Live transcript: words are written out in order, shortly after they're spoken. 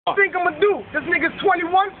Think I'ma do? This nigga's 21.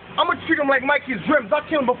 I'ma treat him like Mikey's rims. I'll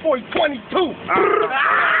kill him before he's 22. Come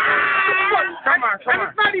on.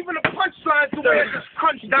 It's not even a punchline to where it's just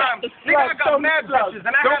crunch dime. Nigga, I got mad bitches,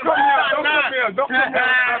 and I had it. Don't come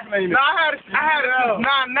here. Nah, I had it since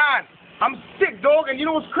 9-9. I'm sick, dog, and you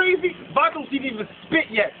know what's crazy? Vatos didn't even spit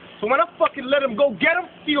yet. So when I fucking let him go get him,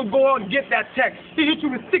 he'll go out and get that text. He hit you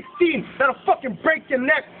with 16, that'll fucking break your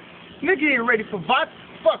neck. Nigga ain't ready for Vatos.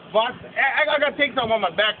 Fuck, boss. I gotta take something on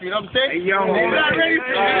my back, you know what I'm saying? Hey, yo, not ready for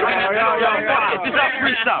this is our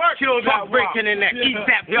freestyle. Fuck breaking in there. Eat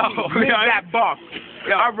that bark.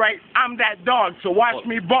 Alright, I'm that dog, so watch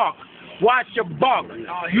me bark. Watch your bark.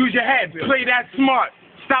 Use your head. Play that smart.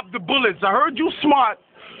 Stop the bullets. I heard you smart.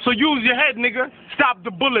 So use your head, nigga. Stop the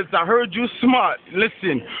bullets. I heard you smart.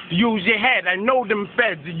 Listen, use your head. I know them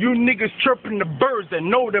feds. You niggas chirping the birds. I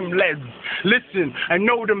know them leads. Listen, I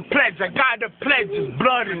know them pledge. I got the pledges.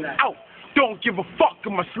 Blood and out. Don't give a fuck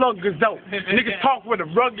if my slug is out. Niggas talk with a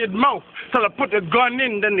rugged mouth. Till I put the gun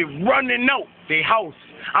in, then they running out they house.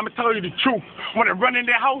 I'ma tell you the truth. When I run in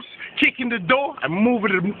their house, kicking the door, I move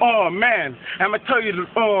it. Oh man, I'ma tell you the.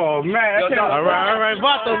 Oh man. All right.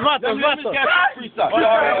 Vatos. Freestyle.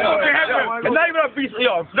 It's not even a freestyle.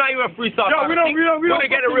 Yo, it's not even a freestyle. Yo, we don't. Wanna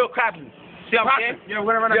get it real clapping. See what I'm saying? Yeah,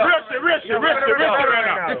 we're gonna run out. Real shit right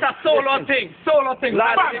now. It's a solo thing. A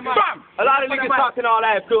lot of niggas talking all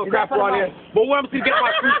that cool crap on here. But when I'm to get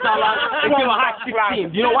my freestyle out, and give a hot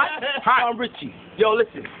 16. You know what? I'm Richie. Yo,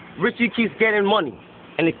 listen. Richie keeps getting money,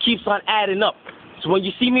 and it keeps on adding up. So when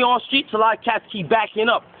you see me on streets, a lot of cats keep backing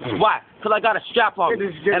up. Why? Because I got a strap on me.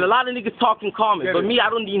 And a lot of niggas talking common. But me, I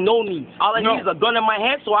don't need no needs. All I need is a gun in my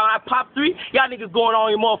hand, so when I pop 3, y'all niggas going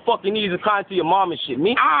on your motherfucking knees and crying to your mom and shit.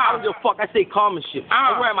 Me, I don't give a fuck. I say common shit.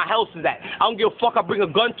 Where my house is at. I don't give a fuck. I bring a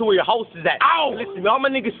gun to where your house is at. Listen, all my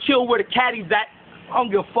niggas chill where the caddy's at. I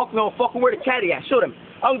don't give a fuck. No fucking where the caddy at. Show them.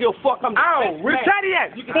 I don't give a fuck. I'm where the caddy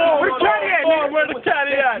at? Where the caddy at? Where the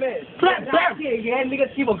caddy at? Back here, yeah.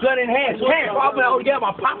 Niggas keep a gun in hand. So probably I don't get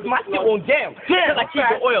my pop. My shit won't jam. Cause I keep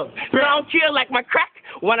it oiled. But I don't care like my crack.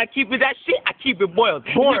 When I keep it that shit, I keep it boiled.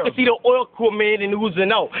 You can see the oil coming and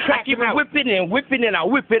oozing out. I keep it whipping and I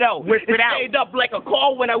whip it out. It's stayed up like a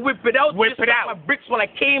car when I whip it out. Whip it out. My bricks when I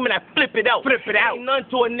came and I flip it out. Ain't none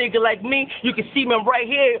to a nigga like me. You can see me right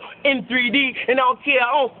here in 3D. And I don't care.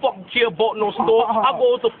 I don't fucking care about no store. I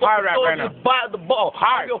go to the fucking store and just buy the ball.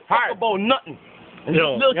 I don't give a fuck about nothing.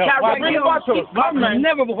 Little cat right here.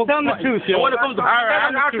 Never before. Tell the truth, yo. When it comes to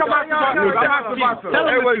I'll come out to Tell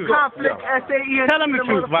them the truth. Conflict, SAE. Tell them the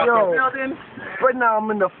truth, Vato. Right now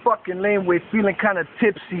I'm in the fucking laneway feeling kind of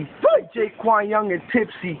tipsy. Like Jaquan Young and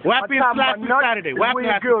tipsy. What happened last Saturday? What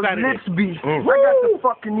happened last Saturday? Lips be. I got the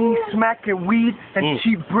fucking E smacking weed and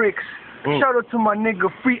cheap bricks. Shout out to my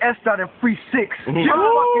nigga Free S dot and Free 6. I'm fucking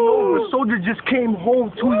over. Soldier just came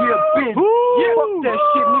home 2-year bin. Fuck that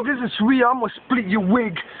shit, nigga. This is real. I'ma split your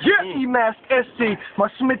wig. E-Mask essay, my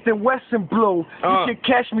Smith & Wesson blow. You can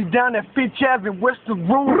catch me down at Finch Ave in Western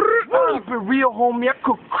Road. Keep it real, homie. I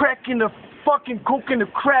cook crack in the fucking coke in the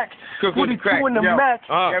crack. 42 in the Mac.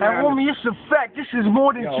 And homie, it's a fact. This is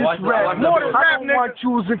more than just rap. I don't want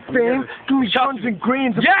jewels and fame. Give me guns and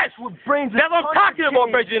grains. Yes! With brains. That's what I'm talking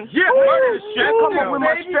about, Bridget. I come up with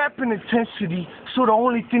my strap and intensity, so the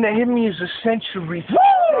only thing that hit me is a century.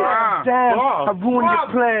 Damn, I ruined your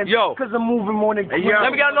plans, cause I'm moving more than let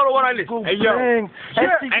me get another one on this. Hey, yo. I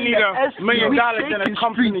need $1 million in a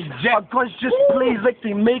company jet. Our guns just blaze like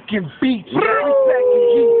they making beats. We packing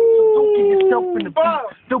heat, so don't get yourself in the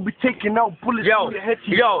beat. They'll be taking out bullets through your head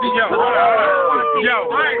to your feet.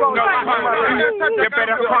 You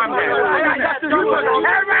better calm down.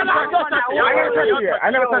 I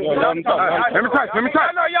never touched you. Let me touch. Yo,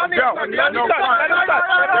 you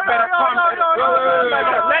better calm down.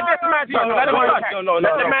 Let this man touch. Let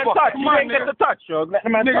the man touch. You ain't get the touch, yo. Let the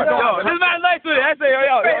man touch. Yo, this man nice with it. I say,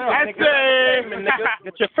 yo.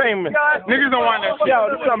 Get your famous. Niggas don't want that shit. Yo,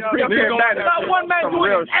 this is some premium. Not one man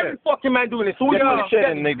doing it. Every fucking man doing it. So get your shit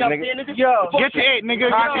in, nigga. Get your 8, nigga.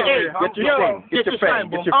 Get your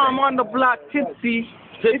fame. I'm on the block tipsy.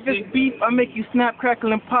 If it's beef, I make you snap,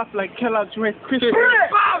 crackle, and pop like Kellogg's Rice Krispies.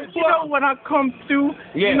 You know when I come through,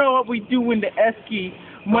 you know what we do in the Esky.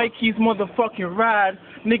 Mikey's motherfucking ride.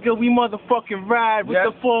 Nigga, we motherfucking ride with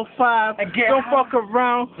the 4-5. Don't fuck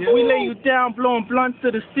around. We lay you down, blowing blunts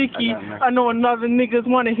to the sticky. I know another niggas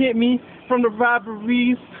wanna hit me from the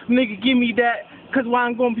robberies. Nigga, give me that. Cause why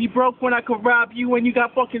I'm gonna be broke when I can rob you when you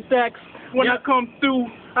got fucking stacks. When I come through,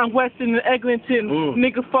 I'm Weston and Eglinton.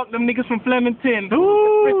 Nigga, fuck them niggas from Flemington.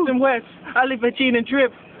 Brixton West, I live at Gene and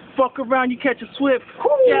Drip. Fuck around, you catch a swift.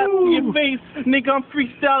 Jab to your face. Nigga, I'm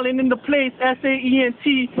freestyling in the place.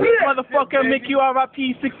 SAENT. Motherfucker, make you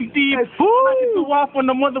RIP 60 deep. I can go off on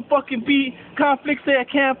the motherfucking beat. Conflict say I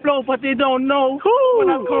can't flow, but they don't know. When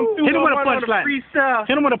I come through, Hit him with a I run on punchline. freestyle.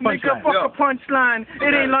 Hit him with a Nigga, punchline. fuck a punchline.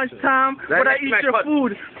 It ain't lunchtime, but I eat your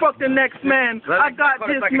food. Fuck the next man. I got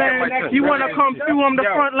this, man. You wanna come through? I'm the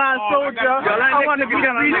frontline soldier. I wanna be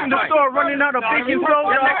in the store running out of baking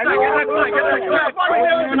soda.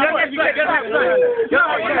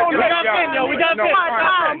 We got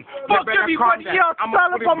time. Fuck everybody else.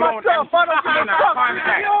 Tell for myself.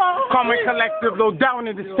 Common collective, low down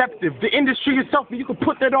and deceptive. The industry itself, you can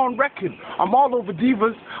put that on record. I'm all over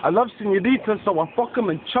divas. I love senoritas, so I fuck them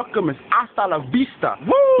and chuck them. It's hasta la vista.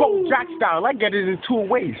 Bo Jack style, I get it in 2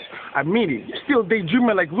 ways. I mean it. You're still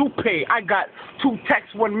daydreaming like Lupe. I got 2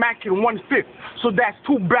 techs, 1 Mac, and 1 fifth. So that's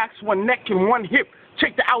 2 backs, 1 neck, and 1 hip.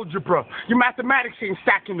 Check the algebra. Your mathematics ain't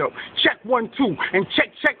stacking up. Check 1, 2, and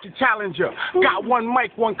check your challenger. Got 1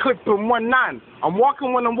 mic, 1 clip, and 1 9. I'm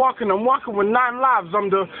walking when I'm walking. I'm walking with 9 lives. I'm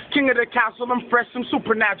the king of the castle. I'm fresh. I'm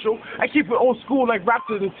supernatural. I keep it old school like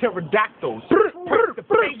raptors and pterodactyls. The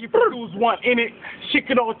pay you produce 1 in it. Shit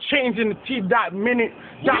could all change in the T-dot minute.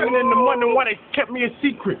 Diamond in the money, why they kept me a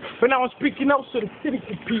secret. But now I'm speaking out so the city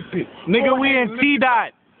can peep it. Nigga, we in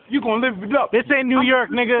T-dot. You gonna live it up. This ain't New York,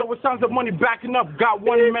 nigga. So it sounds of money backing up. Got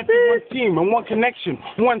 1 method, 1 team, and 1 connection,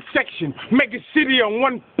 1 section. Make a city on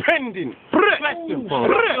 1 pendant. Blessing.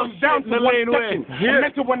 Down to 1 second. I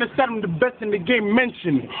meant to when to set them the best in the game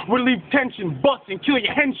mentioned. Relieve tension, bust and kill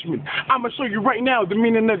your henchmen. I'ma show you right now the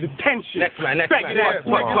meaning of the tension. Next line. Best out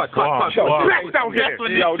here.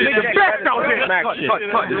 Nigga, best out here.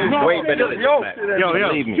 Way better than this,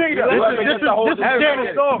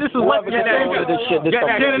 This is what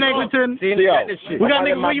Eglinton. We got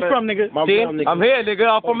niggas. Where you from, nigga? I'm here, nigga.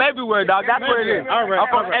 I'm from everywhere, dog. That's where it is. I'm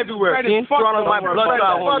from everywhere. Toronto's my blood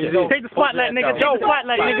clot. Take the spotlight, nigga. Take the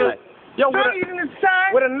spotlight, nigga. Yo,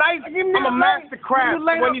 with a knife, I'm a mastercraft.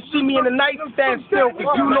 When you see me in the night, stand still,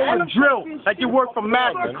 cause you know the drill. Like you work for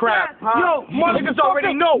mastercraft. Yo, niggas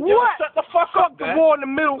already know. Shut the fuck up. The war in the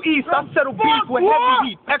Middle East. I settle beef with heavy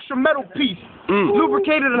heat. Extra metal piece.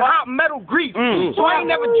 Lubricated and hot metal grease. So I ain't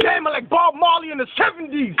never jamming like Bob Marley in the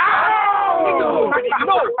 70s. No,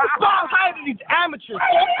 Bob higher than these amateurs.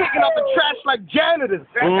 Taking out the trash like janitors.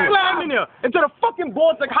 Slamming here into the fucking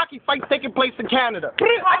boards like hockey fights taking place in Canada.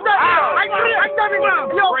 I done it.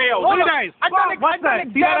 Yo, I done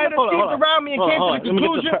examined the things around me and came to the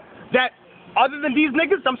conclusion that other than these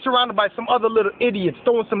niggas, I'm surrounded by some other little idiots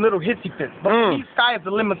throwing some little hitsy fits. But the sky is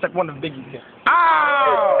the limit like one of Biggie's hits.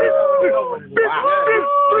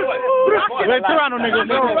 We're Toronto niggas.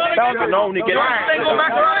 No, nigga.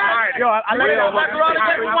 Yo, I let it go.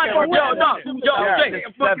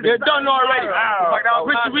 They're done already.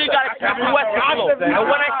 Richard, we gotta keep the West Coast. And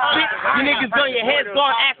when I spit, you niggas done, your head's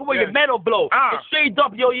gone acting where your metal blow. It's straight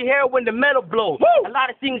up, yo, you hear it when the metal blow. A lot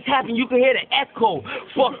of things happen, you can hear the echo.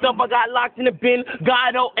 Fucked up, I got locked in the bin.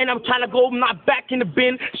 Got out, and I'm trying to go, I'm not back in the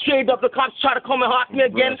bin. Straight up, the cops try to come and hawk me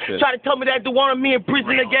again. Try to tell me that they wanted me in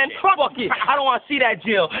prison again. Fuck it, I don't want to see that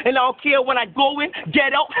jail. And I don't care when I go in,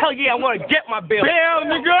 get out. Hell yeah, I'm gonna get my bail. Bail,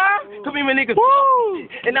 nigga. Come here, my niggas.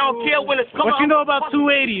 And I don't care when it's coming. What you know about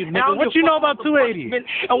 280, nigga? What you know about 280?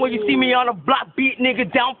 And when you see me on a block beat, nigga,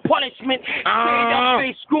 down punishment. Straight up,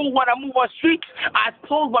 face screw when I move on streets. I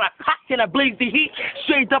pose when I cock and I blaze the heat.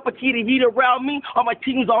 Straight up, I keep the heat around me. All my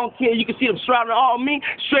teams, I don't care. You can see them surrounding all me.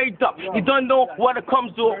 Straight up. You don't know what it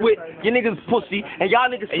comes to it with. Your niggas pussy. And y'all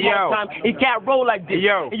niggas small time. You can't roll like this.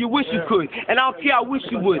 And you wish you could. And I don't care, I wish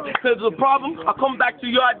you would. Because there's a problem, I come back to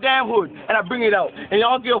your damn hood. And I bring it out. And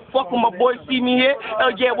y'all give a fuck when my boys see me here.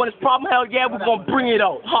 Hell yeah, when it's problem, hell yeah, we're gonna bring it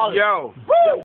out. Holla. Yo.